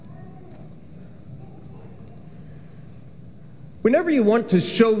Whenever you want to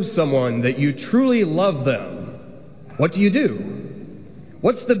show someone that you truly love them, what do?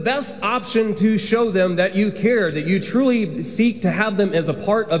 What's the best option to show them that you care, that you truly seek to have them as a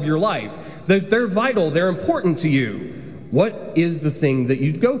part of your life, that they're vital, they're important to you? What is the thing that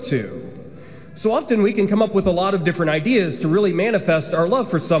you'd go to? So often we can come up with a lot of different ideas to really manifest our love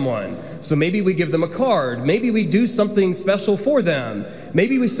for someone. So maybe we give them a card, maybe we do something special for them,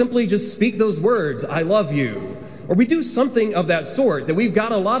 maybe we simply just speak those words, I love you. Or we do something of that sort, that we've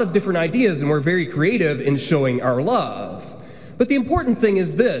got a lot of different ideas and we're very creative in showing our love. But the important thing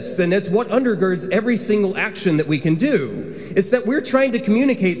is this, and it's what undergirds every single action that we can do. It's that we're trying to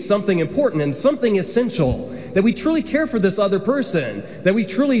communicate something important and something essential, that we truly care for this other person, that we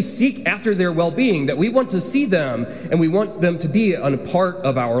truly seek after their well-being, that we want to see them and we want them to be a part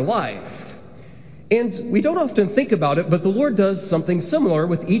of our life. And we don't often think about it, but the Lord does something similar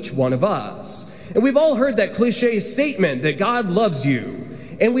with each one of us. And we've all heard that cliche statement that God loves you.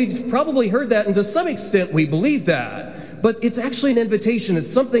 And we've probably heard that, and to some extent we believe that. But it's actually an invitation.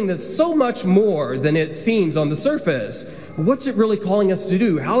 It's something that's so much more than it seems on the surface. What's it really calling us to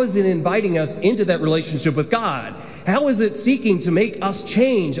do? How is it inviting us into that relationship with God? How is it seeking to make us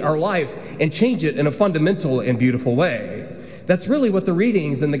change our life and change it in a fundamental and beautiful way? That's really what the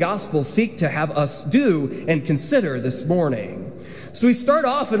readings in the Gospels seek to have us do and consider this morning. So we start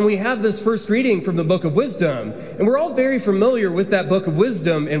off and we have this first reading from the Book of Wisdom. And we're all very familiar with that Book of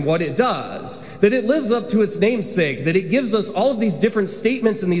Wisdom and what it does. That it lives up to its namesake. That it gives us all of these different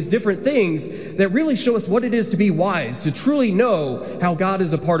statements and these different things that really show us what it is to be wise, to truly know how God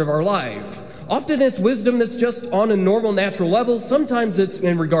is a part of our life. Often it's wisdom that's just on a normal, natural level. Sometimes it's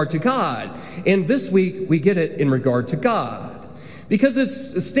in regard to God. And this week we get it in regard to God. Because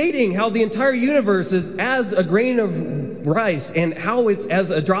it's stating how the entire universe is as a grain of rice and how it's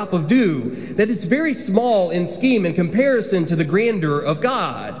as a drop of dew, that it's very small in scheme in comparison to the grandeur of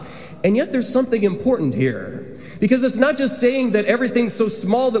God. And yet there's something important here. Because it's not just saying that everything's so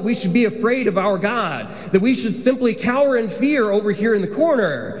small that we should be afraid of our God, that we should simply cower in fear over here in the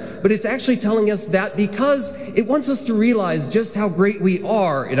corner, but it's actually telling us that because it wants us to realize just how great we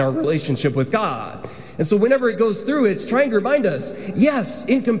are in our relationship with God. And so whenever it goes through, it's trying to remind us, yes,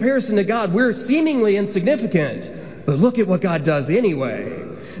 in comparison to God, we're seemingly insignificant, but look at what God does anyway.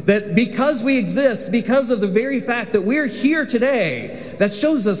 That because we exist, because of the very fact that we're here today, that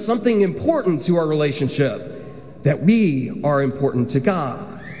shows us something important to our relationship, that we are important to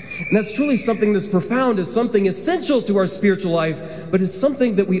God. And that's truly something that's profound, it's something essential to our spiritual life, but it's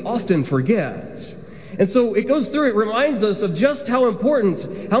something that we often forget. And so it goes through, it reminds us of just how important,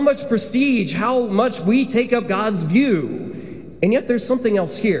 how much prestige, how much we take up God's view. And yet there's something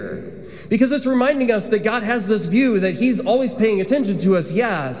else here. Because it's reminding us that God has this view that He's always paying attention to us,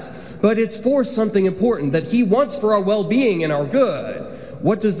 yes, but it's for something important, that He wants for our well-being and our good.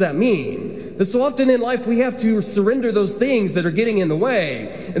 What does that mean? That so often in life we have to surrender those things that are getting in the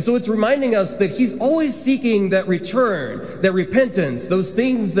way. And so it's reminding us that He's always seeking that return, that repentance, those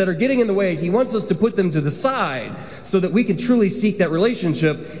things that are getting in the way. He wants us to put them to the side so that we can truly seek that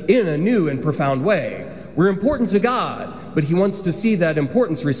relationship in a new and profound way. We're important to God, but He wants to see that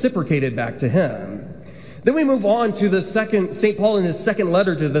importance reciprocated back to Him. Then we move on to the St. Paul in his second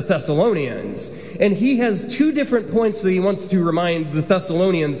letter to the Thessalonians. And he has two different points that he wants to remind the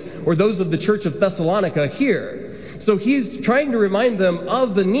Thessalonians, or those of the church of Thessalonica here. So he's trying to remind them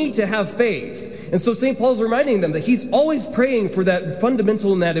of the need to have faith. And so St. Paul's reminding them that he's always praying for that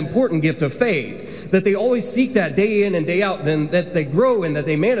fundamental and that important gift of faith. That they always seek that day in and day out, and that they grow and that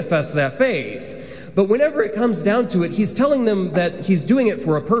they manifest that faith. But whenever it comes down to it, he's telling them that he's doing it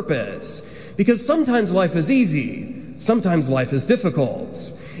for a purpose. Because sometimes life is easy, sometimes life is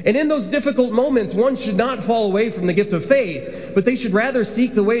difficult. And in those difficult moments, one should not fall away from the gift of faith, but they should rather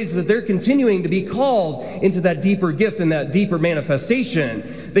seek the ways that they're continuing to be called into that deeper gift and that deeper manifestation.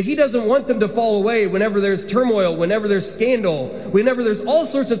 That He doesn't want them to fall away whenever there's turmoil, whenever there's scandal, whenever there's all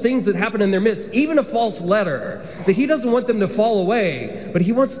sorts of things that happen in their midst, even a false letter. That He doesn't want them to fall away, but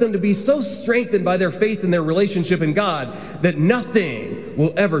He wants them to be so strengthened by their faith and their relationship in God that nothing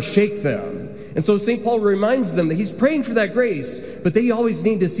will ever shake them. And so St. Paul reminds them that he's praying for that grace, but they always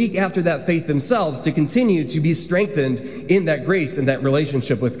need to seek after that faith themselves to continue to be strengthened in that grace and that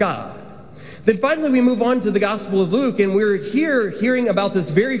relationship with God. Then finally we move on to the Gospel of Luke, and we're here hearing about this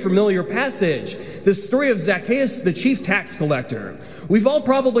very familiar passage, this story of Zacchaeus, the chief tax collector. We've all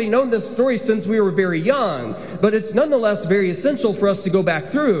probably known this story since we were very young, but it's nonetheless very essential for us to go back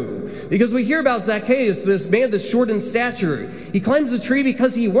through. Because we hear about Zacchaeus, this man that's short in stature. He climbs a tree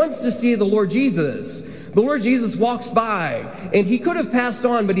because he wants to see the Lord Jesus. The Lord Jesus walks by, and he could have passed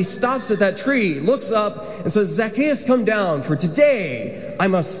on, but he stops at that tree, looks up, and says, Zacchaeus, come down, for today I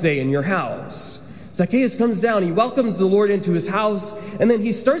must stay in your house. Zacchaeus comes down, he welcomes the Lord into his house, and then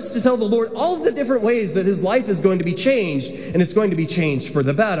he starts to tell the Lord all of the different ways that his life is going to be changed, and it's going to be changed for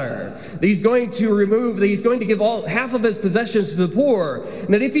the better. That he's going to give half of his possessions to the poor,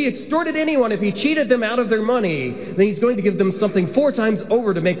 and that if he extorted anyone, if he cheated them out of their money, then he's going to give them something 4 times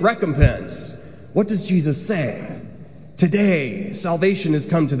over to make recompense. What does Jesus say? Today, salvation has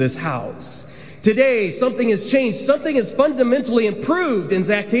come to this house. Today, something has changed. Something has fundamentally improved in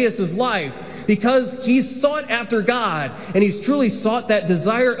Zacchaeus' life because he's sought after God, and he's truly sought that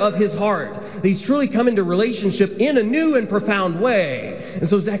desire of his heart. He's truly come into relationship in a new and profound way. And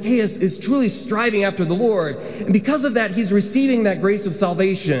so Zacchaeus is truly striving after the Lord. And because of that, he's receiving that grace of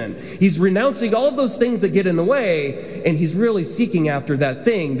salvation. He's renouncing all of those things that get in the way, and he's really seeking after that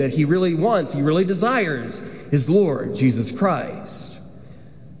thing that he really wants, he really desires, his Lord, Jesus Christ.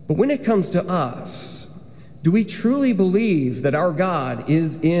 But when it comes to us, do we truly believe that our God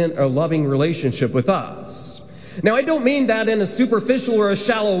is in a loving relationship with us? Now, I don't mean that in a superficial or a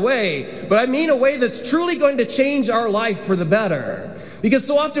shallow way, but I mean a way that's truly going to change our life for the better. Because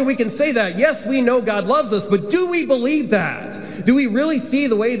so often we can say that, yes, we know God loves us, but do we believe that? Do we really see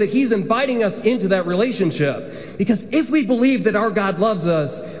the way that he's inviting us into that relationship? Because if we believe that our God loves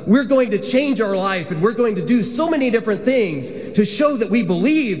us, we're going to change our life, and we're going to do so many different things to show that we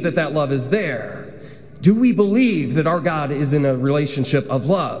believe that that love is there. Do we believe that our God is in a relationship of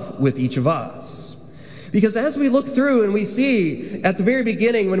love with each of us? Because as we look through and we see at the very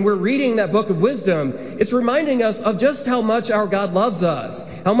beginning when we're reading that book of wisdom, it's reminding us of just how much our God loves us,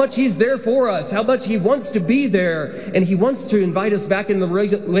 how much he's there for us, how much he wants to be there, and he wants to invite us back into the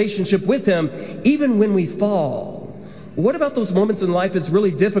relationship with him even when we fall. What about those moments in life it's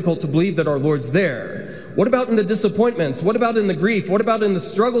really difficult to believe that our Lord's there? What about in the disappointments? What about in the grief? What about in the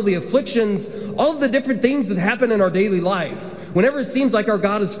struggle, the afflictions, all of the different things that happen in our daily life? Whenever it seems like our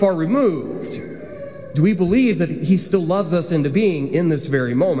God is far removed, do we believe that he still loves us into being in this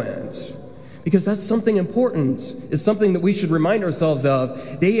very moment? Because that's something important. It's something that we should remind ourselves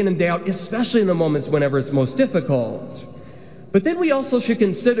of day in and day out, especially in the moments whenever it's most difficult. But then we also should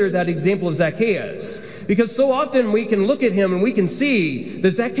consider that example of Zacchaeus. Because so often we can look at him and we can see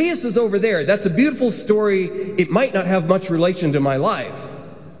that Zacchaeus is over there. That's a beautiful story. It might not have much relation to my life.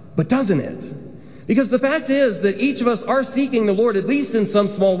 But doesn't it? Because the fact is that each of us are seeking the Lord, at least in some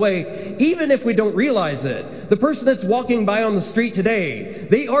small way, even if we don't realize it. The person that's walking by on the street today,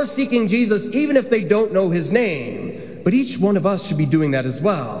 they are seeking Jesus even if they don't know his name. But each one of us should be doing that as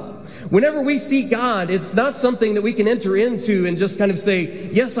well. Whenever we seek God, it's not something that we can enter into and just kind of say,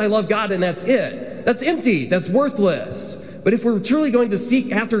 yes, I love God, and that's it. That's empty. That's worthless. But if we're truly going to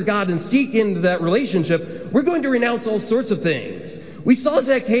seek after God and seek into that relationship, we're going to renounce all sorts of things. We saw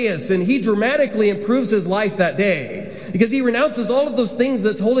Zacchaeus, and he dramatically improves his life that day because he renounces all of those things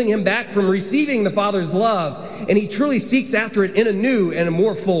that's holding him back from receiving the Father's love, and he truly seeks after it in a new and a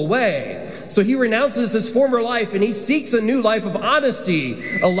more full way. So he renounces his former life, and he seeks a new life of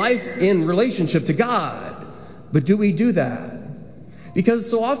honesty, a life in relationship to God. But do we do that? Because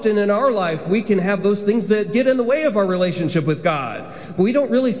so often in our life, we can have those things that get in the way of our relationship with God, but we don't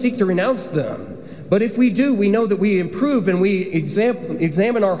really seek to renounce them. But if we do, we know that we improve and we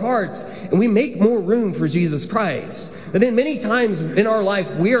examine our hearts and we make more room for Jesus Christ. That in many times in our life,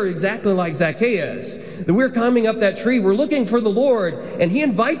 we are exactly like Zacchaeus. That we're climbing up that tree, we're looking for the Lord, and he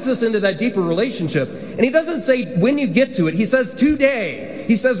invites us into that deeper relationship. And he doesn't say when you get to it. He says today.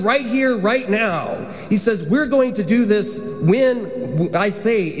 He says right here, right now. He says we're going to do this when I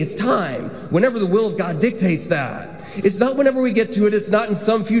say it's time, whenever the will of God dictates that. It's not whenever we get to it. It's not in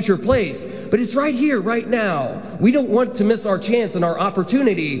some future place. But it's right here, right now. We don't want to miss our chance and our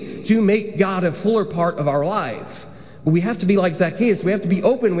opportunity to make God a fuller part of our life. But we have to be like Zacchaeus. We have to be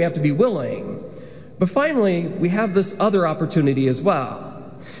open. We have to be willing. But finally, we have this other opportunity as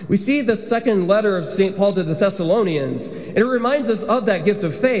well. We see the second letter of St. Paul to the Thessalonians, and it reminds us of that gift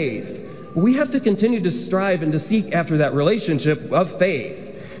of faith. We have to continue to strive and to seek after that relationship of faith.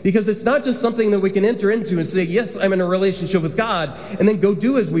 Because it's not just something that we can enter into and say, yes, I'm in a relationship with God, and then go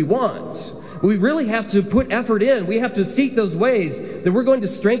do as we want. We really have to put effort in. We have to seek those ways that we're going to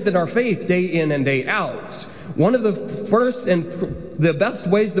strengthen our faith day in and day out. One of the first and the best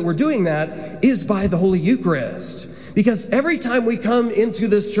ways that we're doing that is by the Holy Eucharist. Because every time we come into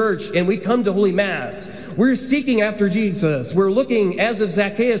this church and we come to Holy Mass, we're seeking after Jesus. We're looking as if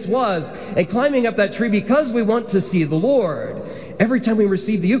Zacchaeus was and climbing up that tree because we want to see the Lord. every time we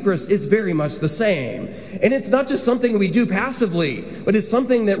receive the Eucharist, it's very much the same. And it's not just something we do passively, but it's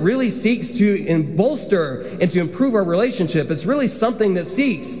something that really seeks to bolster and to improve our relationship. It's really something that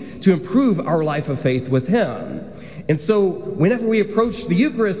seeks to improve our life of faith with Him. And so whenever we approach the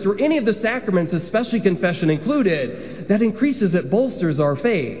Eucharist or any of the sacraments, especially confession included, that increases, it bolsters our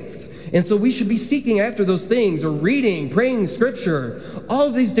faith. And so we should be seeking after those things, or reading, praying Scripture, all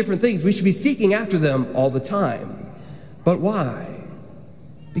of these different things. We should be seeking after them all the time. But why?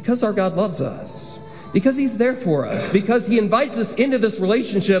 Because our God loves us. Because He's there for us. Because He invites us into this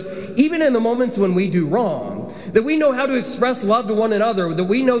relationship even in the moments when we do wrong. That we know how to express love to one another. That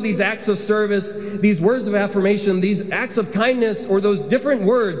we know these acts of service, these words of affirmation, these acts of kindness, or those different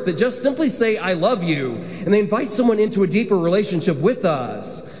words that just simply say, I love you. And they invite someone into a deeper relationship with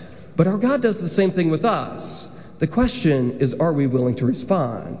us. But our God does the same thing with us. The question is, are we willing to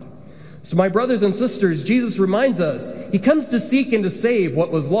respond? So my brothers and sisters, Jesus reminds us, He comes to seek and to save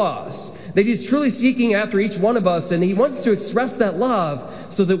what was lost. That He's truly seeking after each one of us, and He wants to express that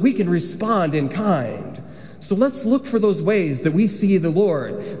love so that we can respond in kind. So let's look for those ways that we see the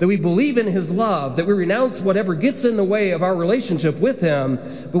Lord, that we believe in His love, that we renounce whatever gets in the way of our relationship with Him,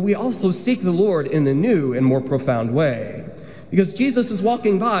 but we also seek the Lord in a new and more profound way. Because Jesus is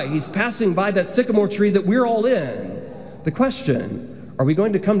walking by, He's passing by that sycamore tree that we're all in. The question, are we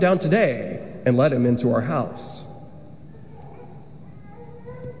going to come down today and let Him into our house?